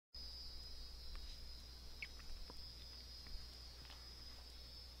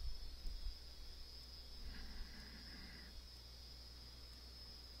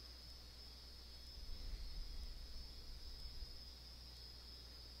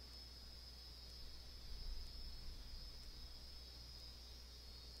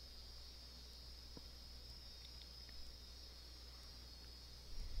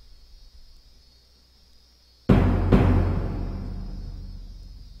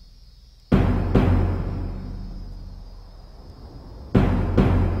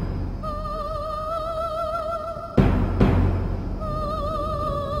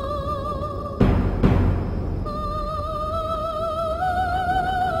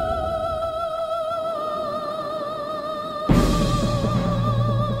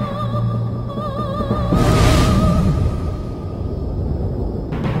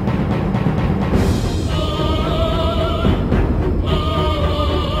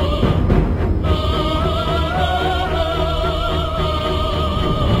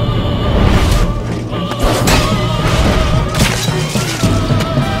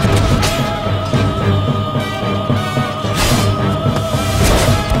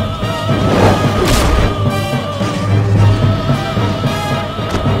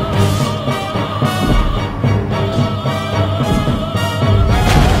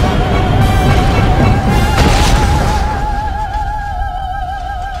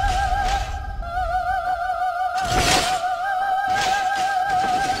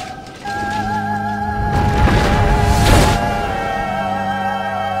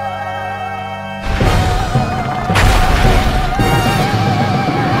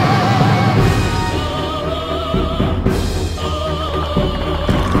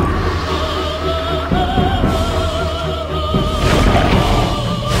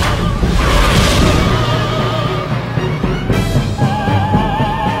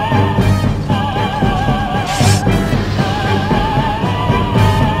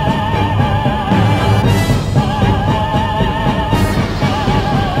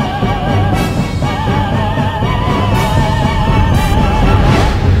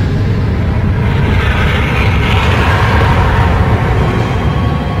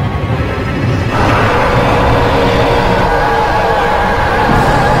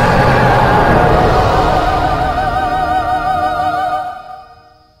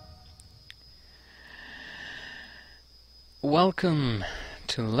Welcome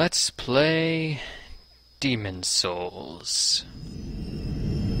to Let's Play Demon Souls.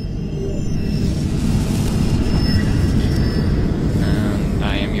 And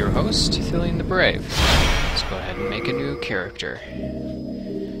I am your host, IthilionTheBrave. Let's go ahead and make a new character.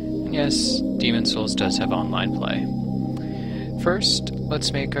 And yes, Demon Souls does have online play. First,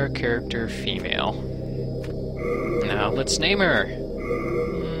 let's make our character female. Now let's name her.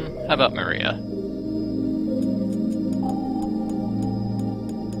 How about Maria?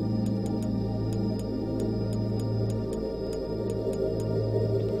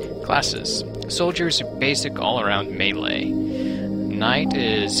 Classes. Soldiers are basic all-around melee. Knight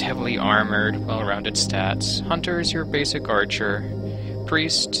is heavily armored, well-rounded stats. Hunter is your basic archer.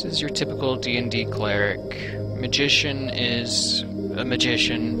 Priest is your typical D&D cleric. Magician is a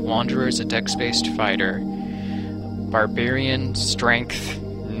magician. Wanderer is a dex-based fighter. Barbarian, strength,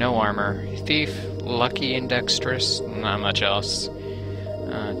 no armor. Thief, lucky and dexterous, not much else.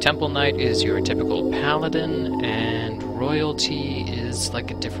 Temple Knight is your typical paladin, and royalty is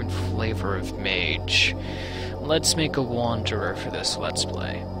like a different flavor of mage. Let's make a wanderer for this Let's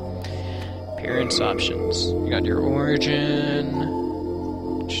Play. Appearance options. You got your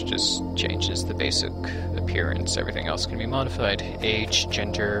origin, which just changes the basic appearance. Everything else can be modified. Age,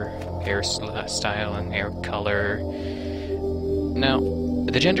 gender, hairstyle, and hair color. Now,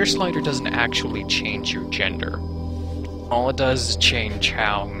 the gender slider doesn't actually change your gender. All it does is change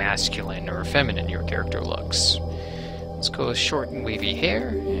how masculine or feminine your character looks. Let's go with short and wavy hair,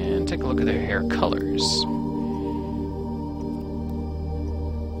 and take a look at their hair colors.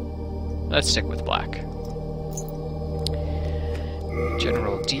 Let's stick with black.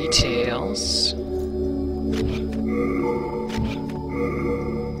 General details.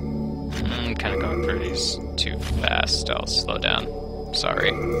 I'm kind of going through these too fast. I'll slow down.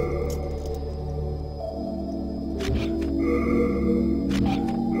 Sorry.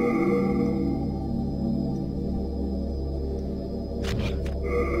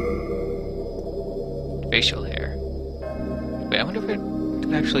 Facial hair. Wait, I wonder if it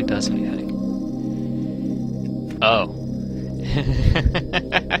actually does anything. Oh.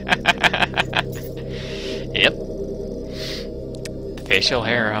 Yep. The facial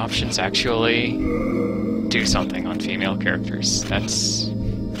hair options actually do something on female characters. That's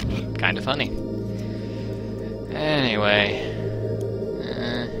kind of funny. Anyway.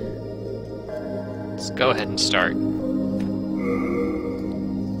 Let's go ahead and start.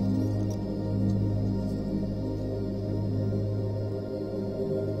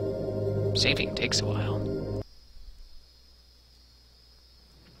 Saving takes a while.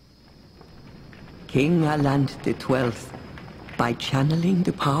 King Allant XII, by channeling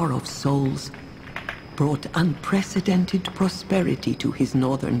the power of souls, brought unprecedented prosperity to his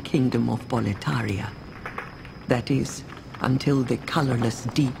northern kingdom of Boletaria. That is, until the colorless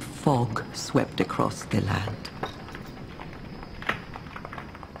deep fog swept across the land.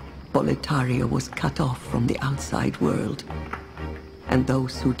 Boletaria was cut off from the outside world, and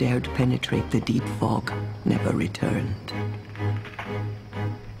those who dared penetrate the deep fog never returned.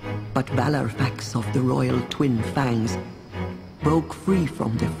 But Phalanx of the royal twin fangs broke free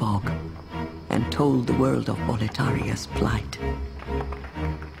from the fog and told the world of Boletaria's plight.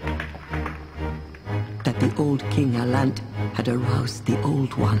 That the old King Allant had aroused the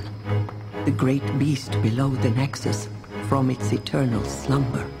Old One, the great beast below the Nexus, from its eternal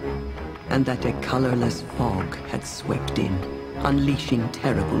slumber, and that a colorless fog had swept in, unleashing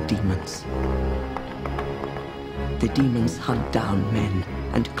terrible demons. The demons hunt down men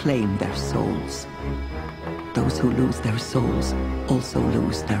and claim their souls. Those who lose their souls also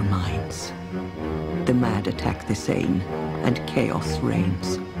lose their minds. The mad attack the sane, and chaos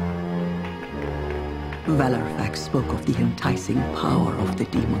reigns. Phalanx spoke of the enticing power of the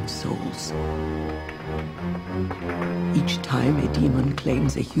demon souls. Each time a demon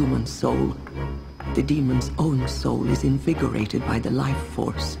claims a human soul, the demon's own soul is invigorated by the life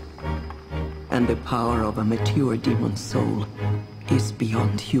force, and the power of a mature demon soul is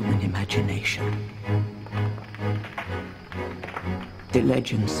beyond human imagination. The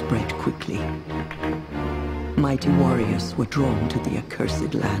legend spread quickly. Mighty warriors were drawn to the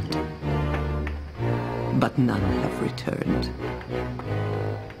accursed land, but none have returned.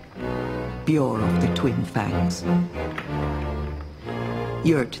 Bjor of the Twin Fangs,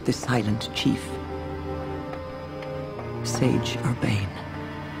 Yurt the Silent Chief, Sage Urbane,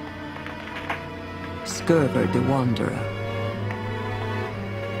 Skurver the Wanderer,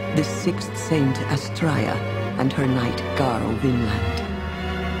 the Sixth Saint Astraea and her knight Garl Vinland,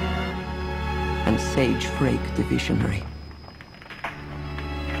 and Sage Frake the Visionary.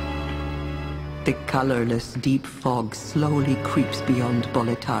 The colorless deep fog slowly creeps beyond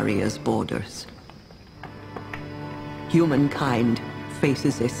Boletaria's borders. Humankind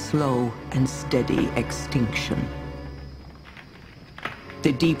faces a slow and steady extinction.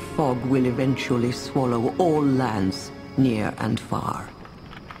 The deep fog will eventually swallow all lands near and far.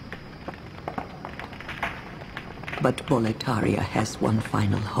 But Boletaria has one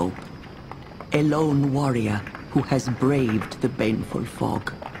final hope. A lone warrior who has braved the baneful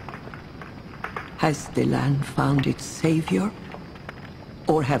fog. Has the land found its savior?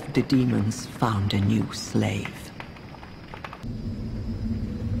 Or have the demons found a new slave?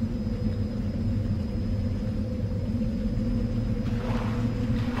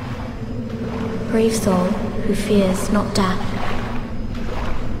 Brave soul who fears not death.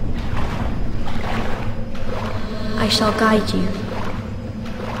 I shall guide you.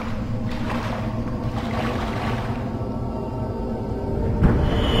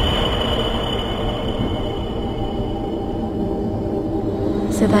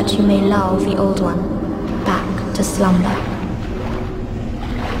 So that you may lull the old one back to slumber.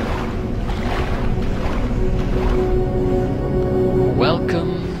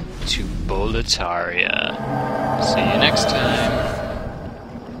 Welcome to Boletaria. See you next time.